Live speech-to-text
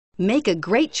Make a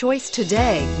great choice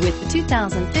today with the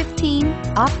 2015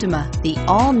 Optima. The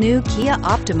all-new Kia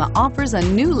Optima offers a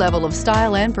new level of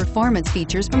style and performance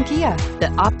features from Kia.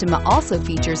 The Optima also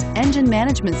features engine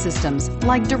management systems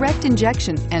like direct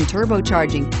injection and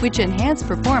turbocharging, which enhance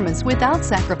performance without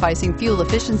sacrificing fuel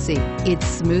efficiency. Its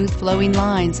smooth flowing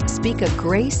lines speak of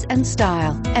grace and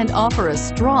style and offer a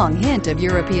strong hint of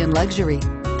European luxury,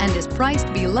 and is priced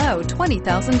below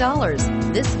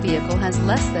 $20,000. This vehicle has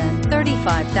less than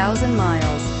 35,000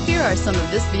 miles. Here are some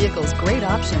of this vehicle's great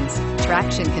options: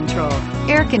 traction control,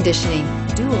 air conditioning,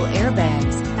 dual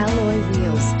airbags, alloy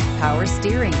wheels, power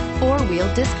steering,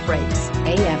 four-wheel disc brakes,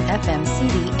 AM/FM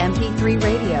CD MP3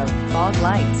 radio, fog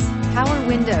lights, power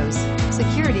windows,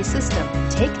 security system.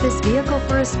 Take this vehicle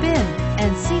for a spin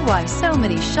and see why so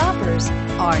many shoppers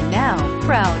are now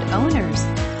proud owners.